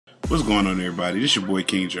What's going on, everybody? This your boy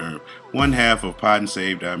King Germ, one half of Pod and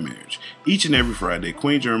Saved Our Marriage. Each and every Friday,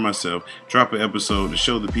 Queen Germ and myself drop an episode to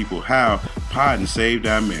show the people how Pod and Saved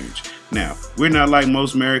Our Marriage. Now, we're not like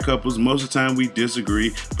most married couples. Most of the time we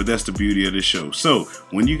disagree, but that's the beauty of the show. So,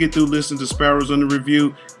 when you get through listening to Sparrows on the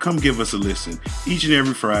Review, come give us a listen. Each and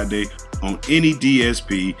every Friday on any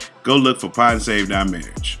DSP, go look for Pod and Saved Our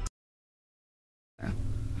Marriage.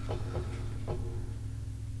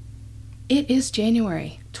 It is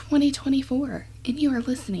January 2024, and you are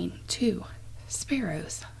listening to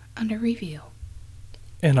Sparrows Under Review.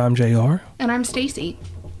 And I'm J.R. And I'm Stacey.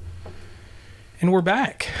 And we're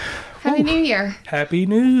back. Happy New Year. Happy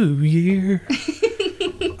New Year.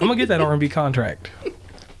 I'm going to get that R&B contract.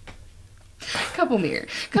 Couple more years.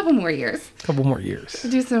 Couple more years.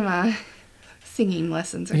 Do some singing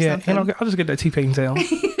lessons or something. And I'll just get that T-Pain sound.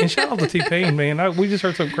 And shout out to T-Pain, man. We just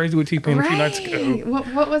heard something crazy with T-Pain a few nights ago.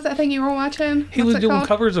 What was that thing you were watching? He was doing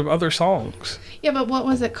covers of other songs. Yeah, but what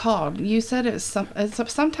was it called? You said it was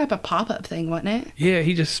some type of pop-up thing, wasn't it? Yeah,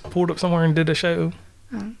 he just pulled up somewhere and did a show.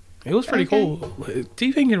 Oh. It was pretty cool.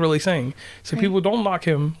 T-Pain can really sing. So people don't knock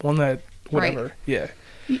him on that, whatever. Right. Yeah.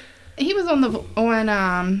 He was on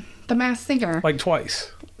The Masked Singer. Like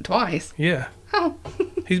twice. Twice? Yeah. Oh.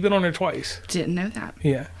 He's been on there twice. Didn't know that.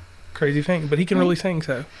 Yeah. Crazy thing. But he can really sing,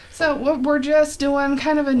 so. So we're just doing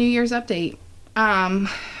kind of a New Year's update.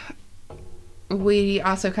 We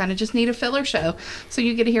also kind of just need a filler show. So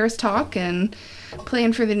you get to hear us talk and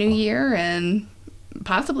plan for the new year and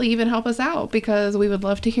possibly even help us out because we would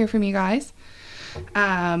love to hear from you guys.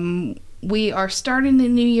 We are starting the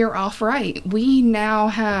new year off right. We now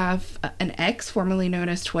have an X, formerly known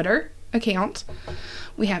as Twitter, account.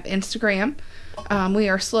 We have Instagram. We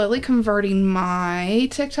are slowly converting my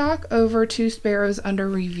TikTok over to Sparrows Under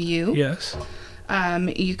Review. Yes.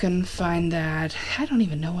 You can find that. I don't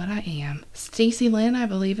even know what I am. Stacie Lynn, I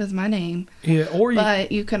believe, is my name. Yeah.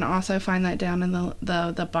 But you can also find that down in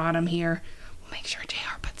the bottom here. We'll make sure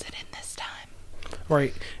JR puts it in this time.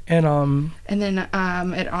 Right. And then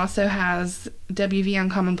it also has WV on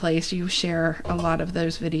Commonplace. You share a lot of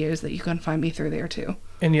those videos that you can find me through there too.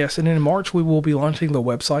 And yes, and in March we will be launching the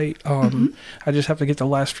website. I just have to get the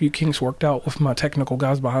last few kinks worked out with my technical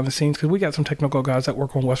guys behind the scenes because we got some technical guys that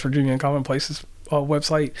work on West Virginia and Commonplace's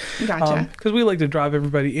website. Gotcha. Because we like to drive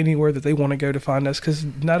everybody anywhere that they want to go to find us because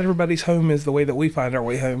not everybody's home is the way that we find our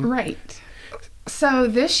way home. Right. So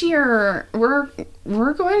this year we're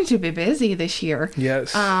going to be busy this year.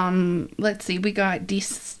 Yes. Let's see. We got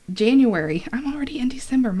January. I'm already in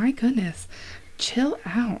December. My goodness. Chill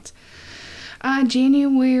out.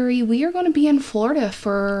 January, we are going to be in Florida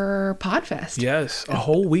for Podfest. Yes, a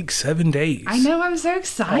whole week, 7 days. I know, I'm so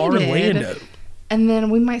excited. Orlando. And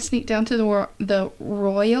then we might sneak down to the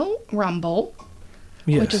Royal Rumble,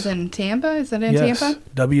 which is in Tampa. Is it in Tampa?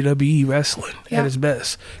 WWE wrestling at its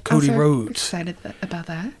best. Cody Rhodes. Excited about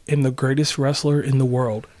that. And the greatest wrestler in the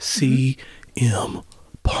world, CM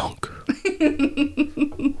Punk.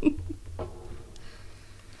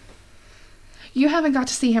 You haven't got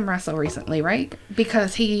to see him wrestle recently, right?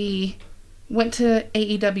 Because he went to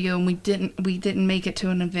AEW and we didn't make it to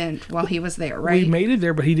an event while he was there, right? We made it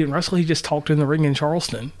there, but he didn't wrestle. He just talked in the ring in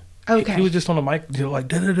Charleston. Okay. He was just on the mic, like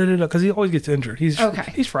da-da-da-da-da, because he always gets injured. He's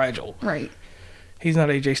fragile. Right. He's not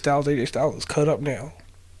AJ Styles. AJ Styles is cut up now.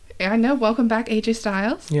 I know. Welcome back, AJ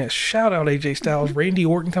Styles. Yes. Shout out AJ Styles. Randy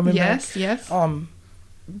Orton coming back. Yes.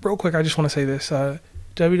 Real quick, I just want to say this.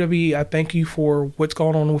 WWE, I thank you for what's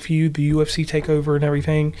going on with you, the UFC takeover and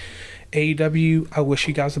everything. AEW, I wish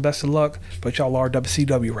you guys the best of luck, but y'all are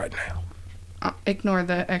WCW right now. Ignore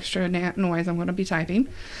the extra noise I'm going to be typing.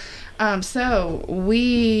 So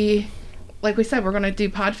like we said, we're going to do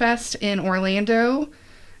Podfest in Orlando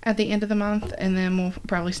at the end of the month, and then we'll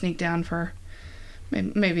probably sneak down for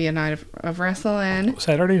maybe a night of wrestling.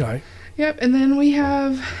 Saturday night. Yep, and then we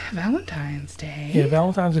have Valentine's Day. Yeah,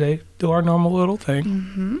 Valentine's Day. Do our normal little thing.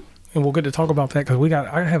 Mm-hmm. And we'll get to talk about that because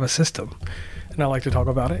I have a system, and I like to talk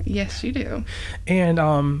about it. Yes, you do. And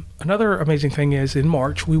another amazing thing is in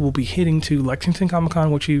March, we will be heading to Lexington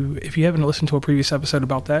Comic-Con, which if you haven't listened to a previous episode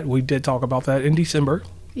about that, we did talk about that in December.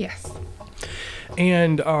 Yes.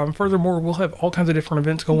 And furthermore, we'll have all kinds of different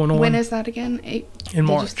events going on. When is that again? In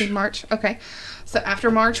March. Did you say March? Okay. So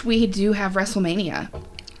after March, we do have WrestleMania.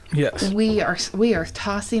 Yes. We are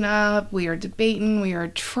tossing up, we are debating, we are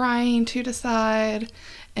trying to decide,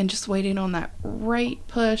 and just waiting on that right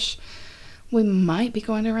push. We might be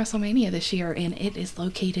going to WrestleMania this year, and it is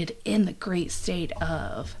located in the great state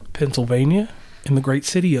of Pennsylvania, in the great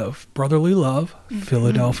city of brotherly love,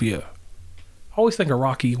 Philadelphia. always think of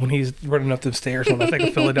Rocky when he's running up the stairs when I think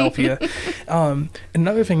of Philadelphia.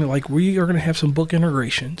 Another thing, like, we are going to have some book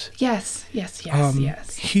integrations. Yes.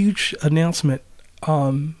 Huge announcement.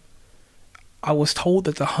 I was told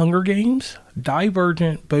that the Hunger Games,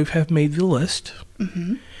 Divergent, both have made the list.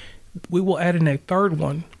 Mm-hmm. We will add in a third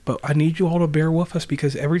one, but I need you all to bear with us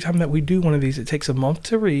because every time that we do one of these, it takes a month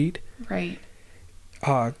to read. Right.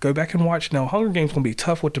 Go back and watch. Now, Hunger Games going to be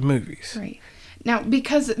tough with the movies. Right. Now,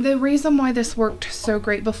 because the reason why this worked so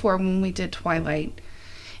great before when we did Twilight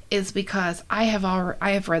is because I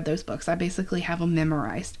have read those books. I basically have them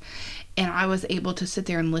memorized. And I was able to sit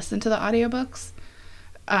there and listen to the audiobooks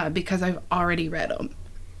because I've already read them.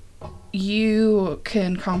 You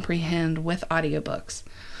can comprehend with audiobooks.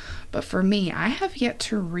 But for me, I have yet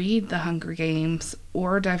to read the Hunger Games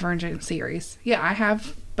or Divergent series. Yeah, I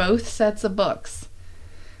have both sets of books,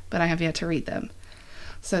 but I have yet to read them.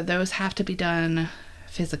 So those have to be done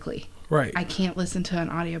physically. Right. I can't listen to an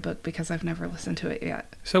audiobook because I've never listened to it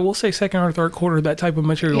yet. So we'll say second or third quarter, that type of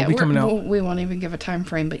material will be coming out. We won't even give a time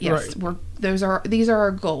frame, but yes, right. These are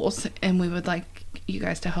our goals, and we would like you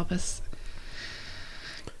guys to help us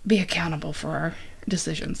be accountable for our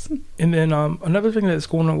decisions. And then another thing that's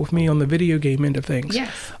going on with me on the video game end of things.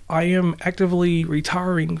 Yes. I am actively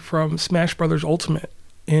retiring from Smash Brothers Ultimate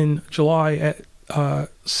in July at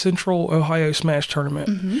Central Ohio Smash Tournament.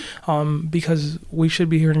 Mm-hmm. Because we should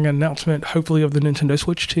be hearing an announcement, hopefully, of the Nintendo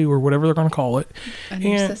Switch 2 or whatever they're going to call it. A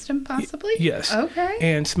new system, possibly? Yes. Okay.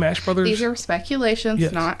 And Smash Brothers... These are speculations,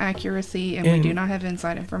 yes. not accuracy, and we do not have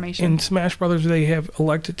inside information. In Smash Brothers, they have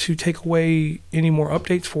elected to take away any more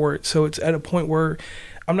updates for it, so it's at a point where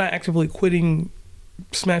I'm not actively quitting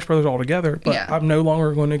Smash Brothers altogether, but I'm no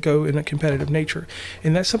longer going to go in a competitive nature.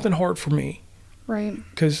 And that's something hard for me. Right.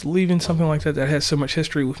 Because leaving something like that has so much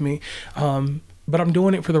history with me. But I'm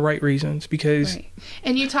doing it for the right reasons because... Right.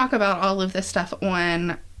 And you talk about all of this stuff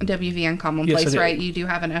on WVN Commonplace, yes, right? You do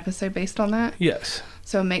have an episode based on that? Yes.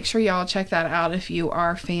 So make sure y'all check that out if you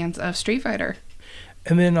are fans of Street Fighter.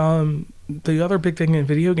 And then the other big thing in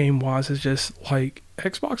video game-wise is just, like,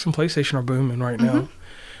 Xbox and PlayStation are booming right now.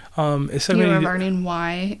 It's so you many... are learning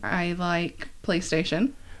why I like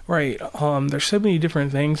PlayStation. Right. There's so many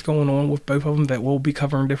different things going on with both of them that we'll be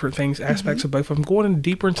covering different things, aspects of both of them, going in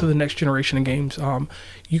deeper into the next generation of games.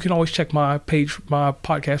 You can always check my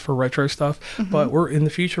podcast for retro stuff, but in the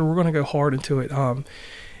future, we're going to go hard into it.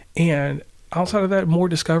 And outside of that, more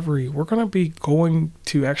discovery. We're going to be going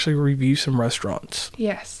to actually review some restaurants.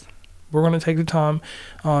 Yes. We're going to take the time,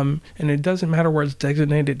 and it doesn't matter where it's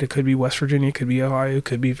designated. It could be West Virginia, it could be Ohio, it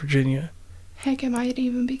could be Virginia. Heck, it might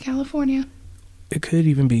even be California. It could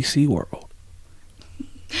even be SeaWorld.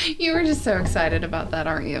 You were just so excited about that,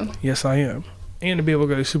 aren't you? Yes, I am. And to be able to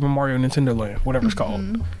go to Super Mario Nintendo Land, whatever it's called.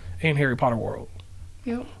 And Harry Potter World.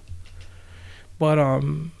 Yep. But,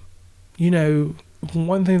 one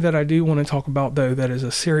thing that I do want to talk about, though, that is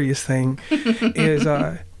a serious thing, is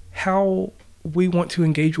how we want to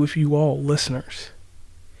engage with you all, listeners.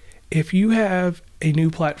 If you have a new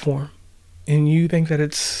platform and you think that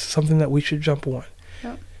it's something that we should jump on,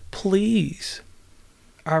 please...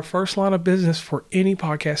 Our first line of business for any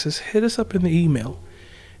podcast is hit us up in the email.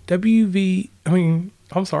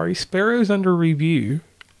 Sparrows under review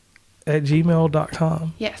at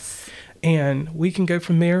gmail.com. Yes. And we can go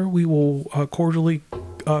from there. We will cordially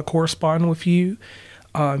correspond with you.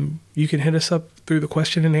 You can hit us up through the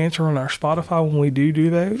question and answer on our Spotify when we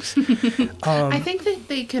do those. I think that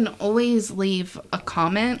they can always leave a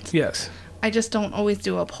comment. Yes. I just don't always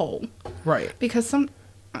do a poll. Right. Because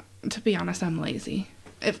to be honest, I'm lazy.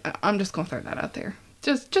 I'm just going to throw that out there.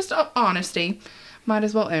 Just honesty. Might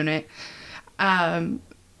as well own it.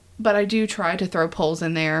 But I do try to throw polls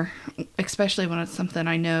in there, especially when it's something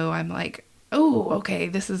I know I'm like, oh, okay,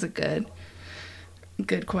 this is a good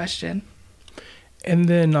question. And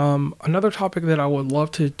then another topic that I would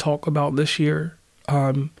love to talk about this year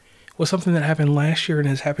was something that happened last year and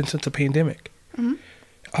has happened since the pandemic.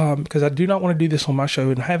 Because I do not want to do this on my show,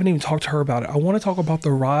 and I haven't even talked to her about it. I want to talk about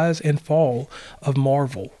the rise and fall of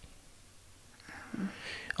Marvel.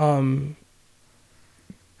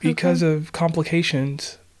 Because of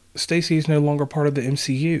complications, Stacey is no longer part of the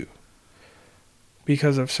MCU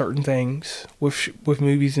because of certain things with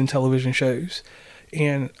movies and television shows.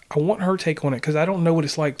 And I want her take on it because I don't know what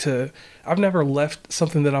it's like I've never left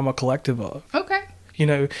something that I'm a collective of. Okay.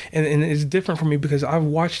 And it's different for me because I've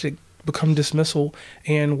watched it become dismissal,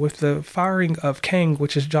 and with the firing of Kang,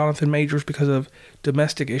 which is Jonathan Majors, because of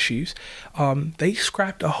domestic issues, they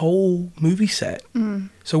scrapped a whole movie set.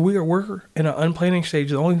 So we're in an unplanning stage.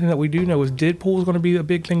 The only thing that we do know is Deadpool is going to be a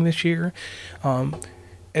big thing this year.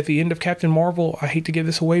 at the end of Captain Marvel, I hate to give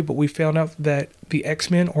this away, but we found out that the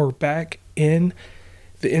X-Men are back in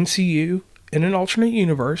the MCU in an alternate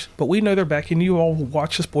universe, but we know they're back, and you all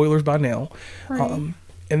watch the spoilers by now. Right.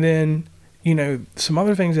 And then, you know, some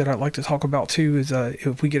other things that I'd like to talk about too is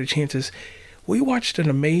if we get a chance is we went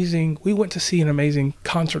to see an amazing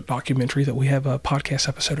concert documentary that we have a podcast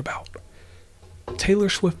episode about. Taylor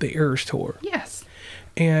Swift, the Eras Tour. Yes.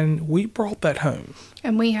 And we brought that home.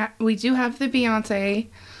 And we do have the Beyoncé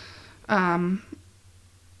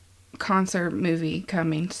concert movie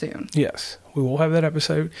coming soon. Yes, we will have that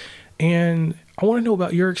episode. And I want to know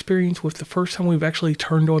about your experience with the first time we've actually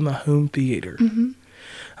turned on the home theater.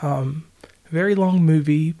 Mm-hmm. Very long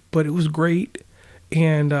movie, but it was great.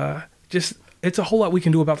 And just, it's a whole lot we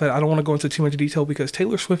can do about that. I don't want to go into too much detail because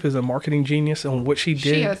Taylor Swift is a marketing genius on what she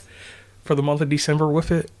did for the month of December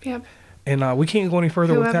with it. Yep. And we can't go any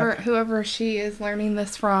further with that. Whoever she is learning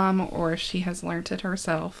this from, or she has learned it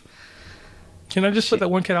herself. Can I just put that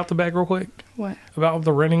one cat out the bag real quick? What? About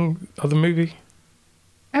the renting of the movie?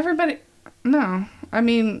 Everybody... No. I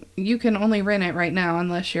mean, you can only rent it right now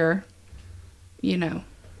unless you're, you know.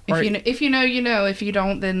 If you know, you know. If you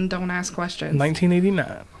don't, then don't ask questions.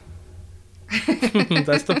 $19.89.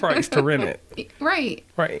 That's the price to rent it. Right.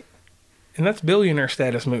 Right. And that's billionaire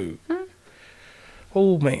status move. Huh?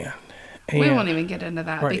 Oh, man. And, we won't even get into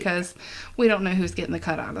that because we don't know who's getting the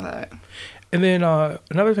cut out of that. And then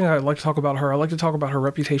another thing I'd like to talk about her, I'd like to talk about her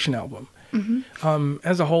Reputation album. Mm-hmm.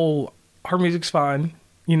 As a whole, her music's fine.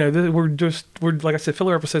 You know, we're like I said,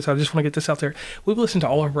 filler episodes. So I just want to get this out there. We've listened to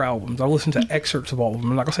all of her albums. I've listened to excerpts of all of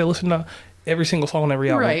them. I'm not going to say listen to every single song on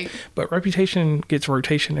every album. Right. But Reputation gets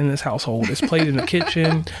rotation in this household. It's played in the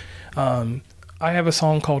kitchen. I have a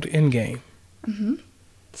song called Endgame. Mm-hmm.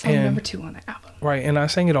 Song number 2 on the album. Right, and I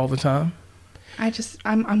sing it all the time.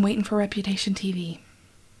 I'm waiting for Reputation TV.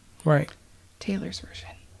 Right. Taylor's version.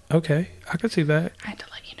 Okay, I could see that. I had to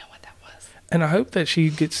let you know what that was. And I hope that she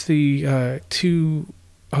gets the two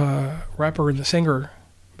rapper and the singer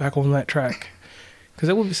back on that track. Because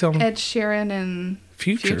that would be some... Ed Sheeran and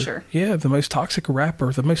Future. Yeah, the most toxic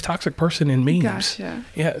rapper, the most toxic person in memes. Gotcha.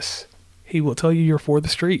 Yes. He will tell you you're for the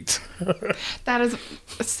streets. That is,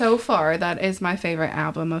 so far, that is my favorite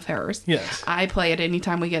album of hers. Yes. I play it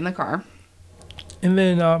anytime we get in the car. And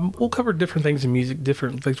then we'll cover different things in music,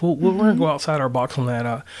 different things. We're going to go outside our box on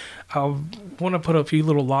that. I want to put a few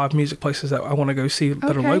little live music places that I want to go see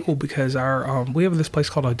that are local because we have this place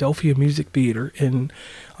called Adelphia Music Theater in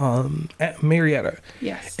at Marietta.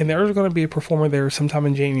 Yes. And there's going to be a performer there sometime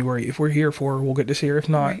in January. If we're here for her, we'll get to see her. If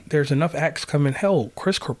not, there's enough acts coming. Hell,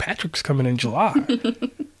 Chris Kirkpatrick's coming in July.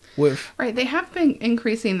 Right, they have been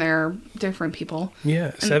increasing their different people.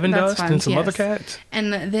 Yeah, Seven Dust and some other cats.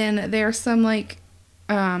 And then there's some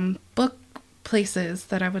book places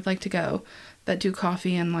that I would like to go that do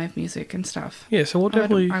coffee and live music and stuff. Yeah, so we'll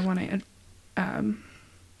definitely... I want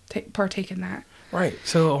to partake in that. Right,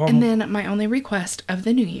 so... and then my only request of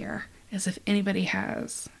the new year is if anybody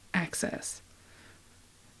has access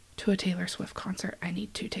to a Taylor Swift concert, I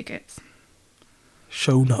need 2 tickets.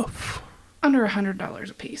 Show enough. Under $100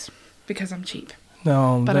 a piece because I'm cheap.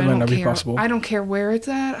 No, but that might not be possible. I don't care where it's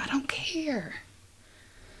at. I don't care.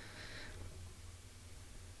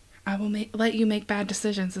 I will let you make bad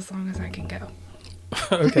decisions as long as I can go.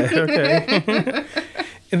 Okay.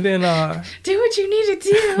 And then... do what you need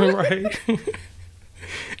to do. Right.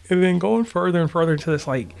 And then going further and further into this,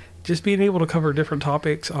 just being able to cover different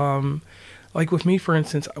topics. Like with me, for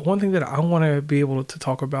instance, one thing that I want to be able to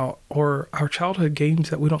talk about are our childhood games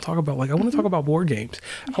that we don't talk about. I want to talk about board games.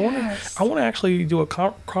 Yes. I want to actually do a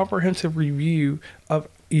comprehensive review of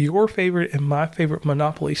your favorite and my favorite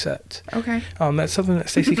Monopoly sets. Okay. That's something that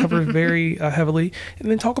Stacey covers very heavily.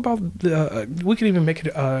 And then talk about we could even make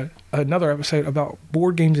it another episode about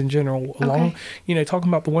board games in general. Along, talking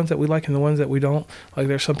about the ones that we like and the ones that we don't. Like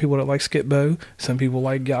there's some people that like Skip Bo, some people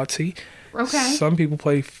like Yahtzee. Okay. Some people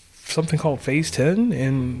play something called Phase 10,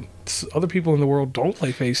 and other people in the world don't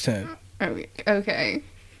play Phase 10. Okay.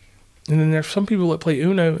 And then there's some people that play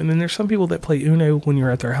Uno, and then there's some people that play Uno when you're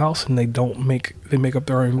at their house and they make up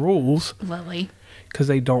their own rules. Lily. Because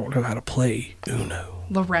they don't know how to play Uno.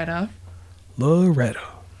 Loretta.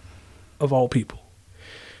 Of all people.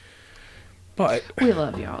 But we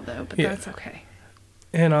love y'all though, but that's okay.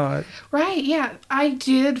 And right, yeah. I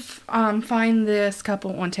did find this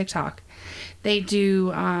couple on TikTok. They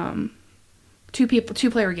do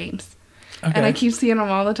 2-player games. Okay. And I keep seeing them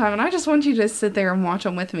all the time. And I just want you to sit there and watch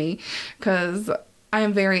them with me. Because I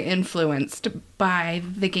am very influenced by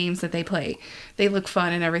the games that they play. They look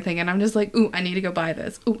fun and everything. And I'm just like, ooh, I need to go buy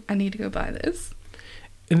this. Ooh, I need to go buy this.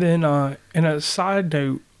 And then, in a side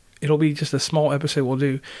note, It'll be just a small episode we'll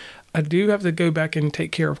do. I do have to go back and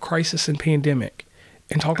take care of Crisis and Pandemic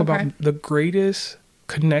and talk about the greatest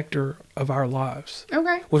connector of our lives.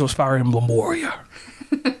 Okay. Which was Fire Emblem Warrior.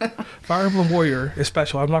 Fire Emblem Warrior is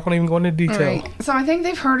special. I'm not going to even go into detail. Right. So I think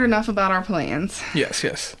they've heard enough about our plans.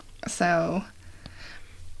 Yes. So,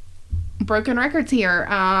 broken records here.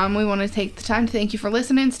 We want to take the time to thank you for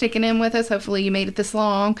listening, sticking in with us. Hopefully you made it this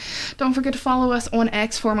long. Don't forget to follow us on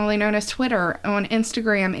X, formerly known as Twitter, on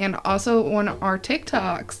Instagram, and also on our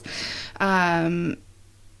TikToks.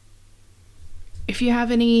 If you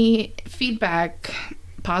have any feedback,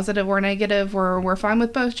 positive or negative, we're fine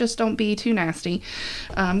with both. Just don't be too nasty,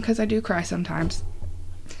 because I do cry sometimes.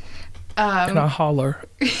 And I holler.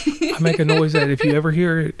 I make a noise that if you ever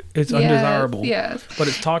hear it, it's undesirable. Yes. But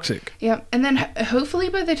it's toxic. Yep. And then hopefully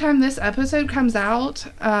by the time this episode comes out,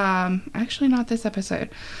 actually not this episode,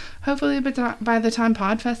 hopefully by the time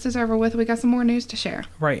Podfest is over with, we got some more news to share.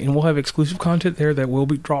 Right. And we'll have exclusive content there that will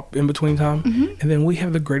be dropped in between time. Mm-hmm. And then we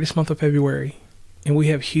have the greatest month of February. And we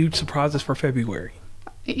have huge surprises for February.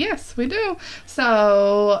 Yes, we do.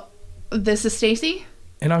 So, this is Stacy.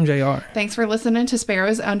 And I'm J.R. Thanks for listening to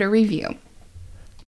Sparrow's Under Review.